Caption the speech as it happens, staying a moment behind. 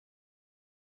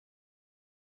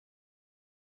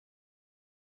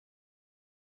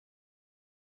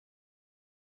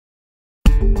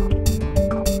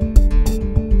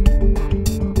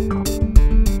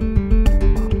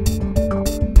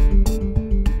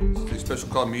Special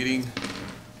call meeting,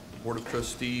 Board of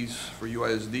Trustees for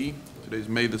UISD. Today is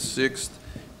May the 6th.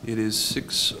 It is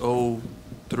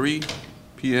 6:03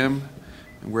 p.m.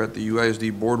 and we're at the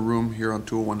UISD boardroom here on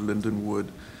 201 Lindenwood,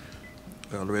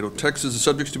 Laredo, Texas. The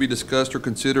subjects to be discussed or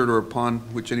considered or upon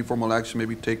which any formal action may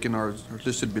be taken are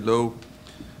listed below.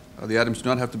 The items do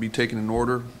not have to be taken in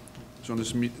order. So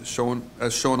as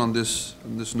shown on this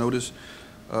notice.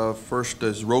 First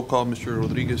is roll call. Mr.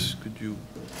 Rodriguez, could you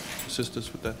assist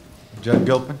us with that? Jack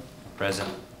Gilpin. Present.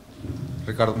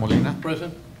 Ricardo Molina.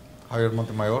 Present. Javier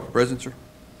Montemayor. Present, sir.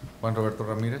 Juan Roberto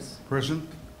Ramirez. Present.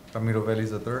 Ramiro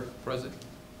Vélez III. Present.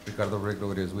 Ricardo Rey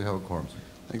Rodriguez. We have a quorum, sir.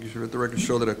 Thank you, sir. Let the record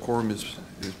show that a quorum is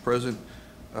present.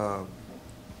 So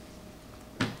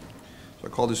I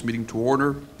call this meeting to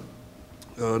order.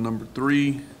 Number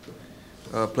 3,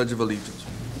 Pledge of Allegiance.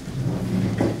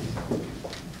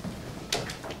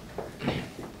 I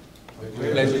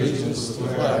pledge allegiance to the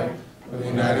flag of the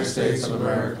United States of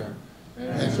America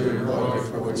and to the republic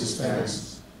for which it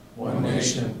stands, one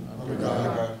nation, under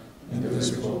God,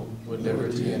 indivisible, with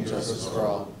liberty and justice for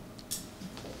all.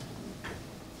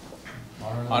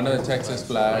 Honor the Texas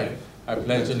flag. I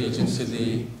pledge allegiance to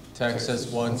thee,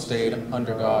 Texas, one state,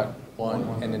 under God, one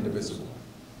and indivisible.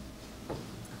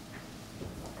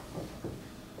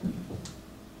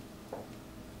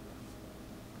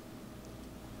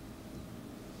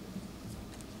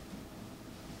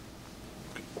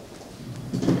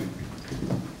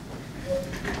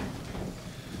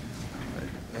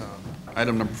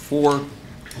 Item number 4,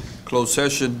 closed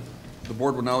session. The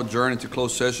board will now adjourn into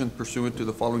closed session pursuant to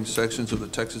the following sections of the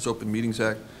Texas Open Meetings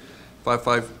Act: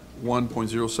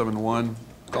 551.071,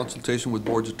 consultation with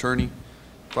board's attorney;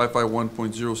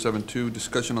 551.072,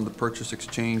 discussion on the purchase,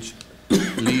 exchange,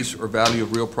 lease, or value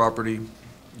of real property;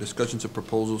 discussions of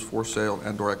proposals for sale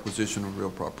and/or acquisition of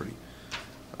real property.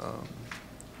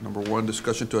 Number 1,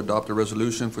 discussion to adopt a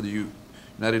resolution for the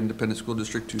United Independent School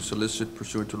District to solicit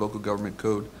pursuant to Local Government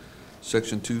Code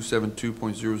Section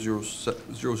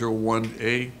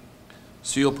 272.001A,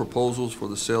 seal proposals for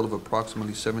the sale of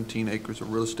approximately 17 acres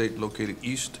of real estate located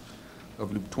east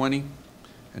of Loop 20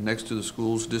 and next to the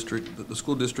school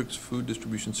district's food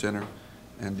distribution center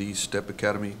and the Step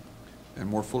Academy, and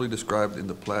more fully described in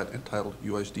the plat entitled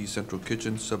UISD Central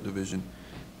Kitchen Subdivision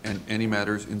and any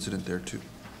matters incident thereto.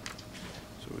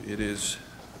 So it is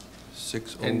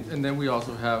 6:00. And then we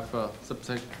also have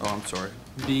subsection Oh, I'm sorry.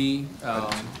 B.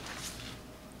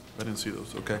 I didn't see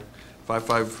those. Okay.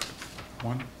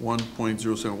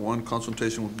 551.071,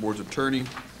 consultation with board's attorney.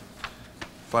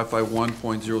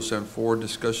 551.074,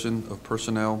 discussion of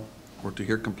personnel or to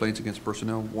hear complaints against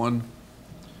personnel. 1,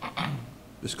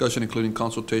 discussion including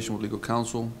consultation with legal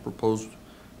counsel, proposed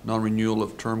non-renewal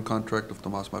of term contract of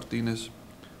Tomas Martinez,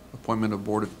 appointment of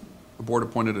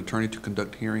board-appointed attorney to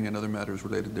conduct hearing and other matters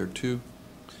related thereto.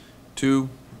 2,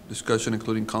 discussion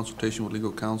including consultation with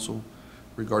legal counsel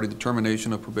regarding the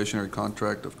termination of probationary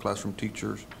contract of classroom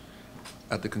teachers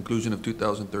at the conclusion of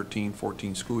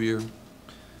 2013-14 school year.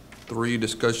 3,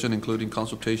 discussion including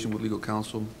consultation with legal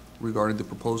counsel regarding the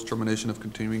proposed termination of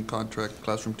continuing contract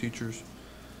classroom teachers.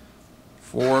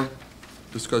 4,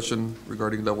 discussion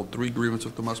regarding level 3 grievance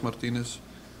of Tomas Martinez.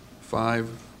 5,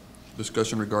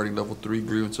 discussion regarding level 3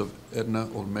 grievance of Edna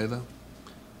Olmeda.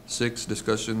 6,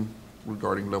 discussion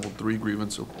regarding level 3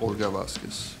 grievance of Olga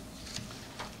Vasquez.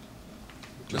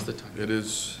 Just the time. It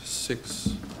is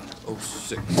 6:06.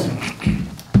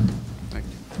 Thank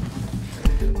you.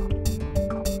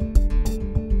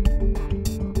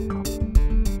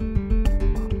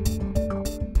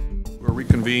 We'll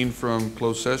reconvene from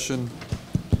closed session.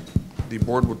 The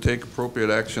board will take appropriate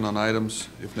action on items,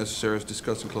 if necessary, as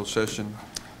discussed in closed session.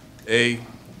 A,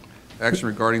 action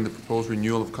regarding the proposed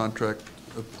renewal of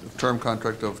term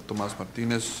contract of Tomas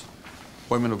Martinez.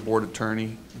 Appointment of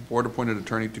board-appointed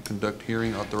attorney to conduct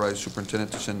hearing, authorized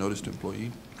superintendent to send notice to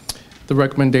employee. The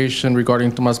recommendation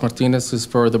regarding Tomas Martinez is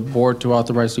for the board to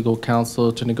authorize legal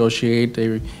counsel to negotiate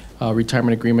a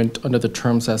retirement agreement under the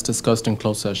terms as discussed in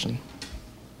closed session.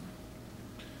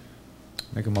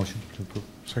 Make a motion to approve.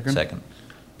 Second.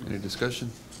 Any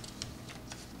discussion?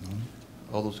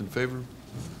 All those in favor?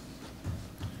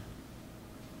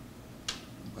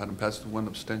 Item passes with 1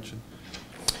 abstention.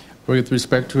 With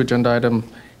respect to agenda item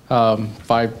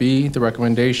 5B, the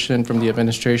recommendation from the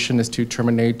administration is to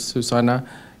terminate Susana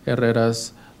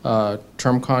Herrera's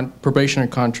probationary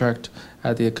contract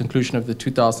at the conclusion of the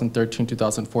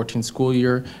 2013-2014 school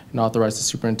year and authorize the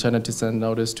superintendent to send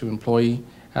notice to employee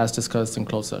as discussed in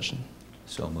closed session.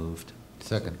 So moved.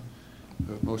 Second.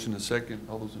 Motion is second.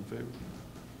 All those in favor?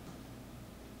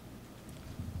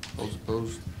 Those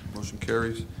opposed, motion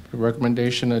carries. The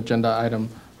recommendation, agenda item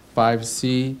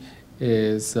 5C,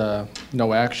 is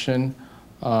no action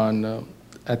on,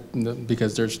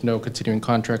 because there's no continuing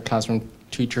contract classroom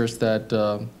teachers that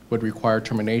would require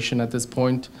termination at this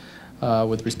point.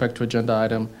 With respect to agenda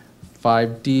item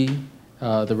 5D,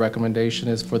 the recommendation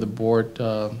is for the board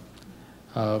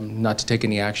not to take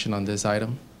any action on this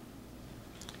item.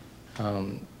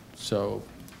 So,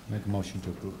 Make a motion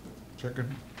to approve.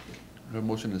 Second. We have a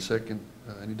motion and a second.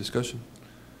 Any discussion?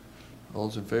 All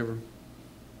those in favor?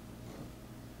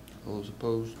 All those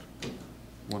opposed?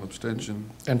 One abstention.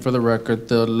 and for the record,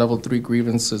 the level 3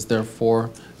 grievance is therefore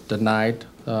denied,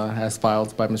 as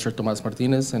filed by Mr. Tomas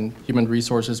Martinez, and Human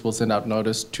Resources will send out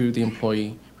notice to the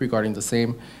employee regarding the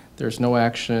same. There's no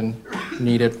action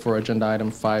needed for agenda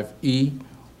item 5E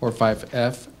or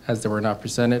 5F, as they were not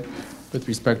presented. With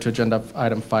respect to agenda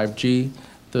item 5G,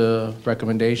 the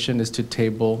recommendation is to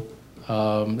table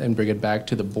and bring it back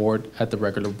to the board at the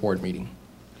regular board meeting.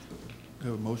 We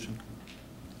have a motion.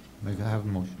 I have a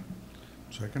motion.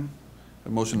 Second. A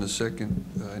motion and a second.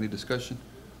 Any discussion?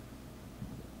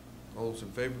 All those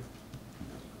in favor?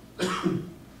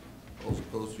 All those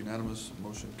opposed, unanimous,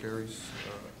 motion carries.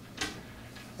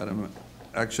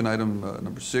 Action item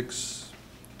number 6,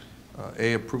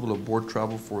 A, approval of board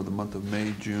travel for the month of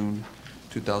May, June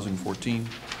 2014.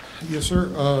 Yes, sir.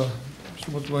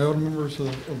 Mr. Montemayor, members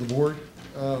of the board,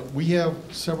 we have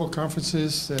several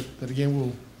conferences that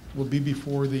again, will be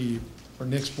before our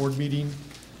next board meeting.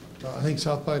 I think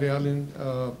South by the Island,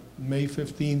 May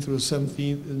 15th through the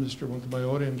 17th, is Mr.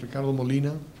 Montemayor and Ricardo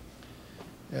Molina.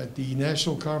 At the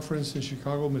national conference in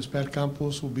Chicago, Ms. Pat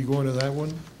Campos will be going to that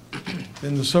one.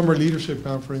 In the summer leadership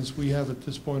conference, we have at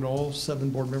this point all 7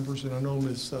 board members, and I know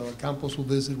Ms. Campos will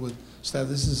visit with staff.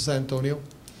 This is in San Antonio.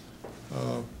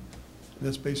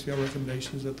 That's basically our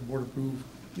recommendations, that the board approve,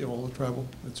 all the travel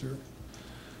that's here.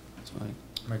 That's fine.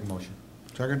 Make a motion.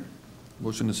 Second.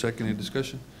 Motion and second, any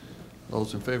discussion? All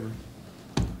those in favor?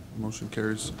 Motion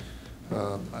carries.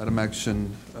 Item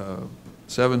action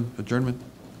 7, adjournment.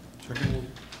 Second.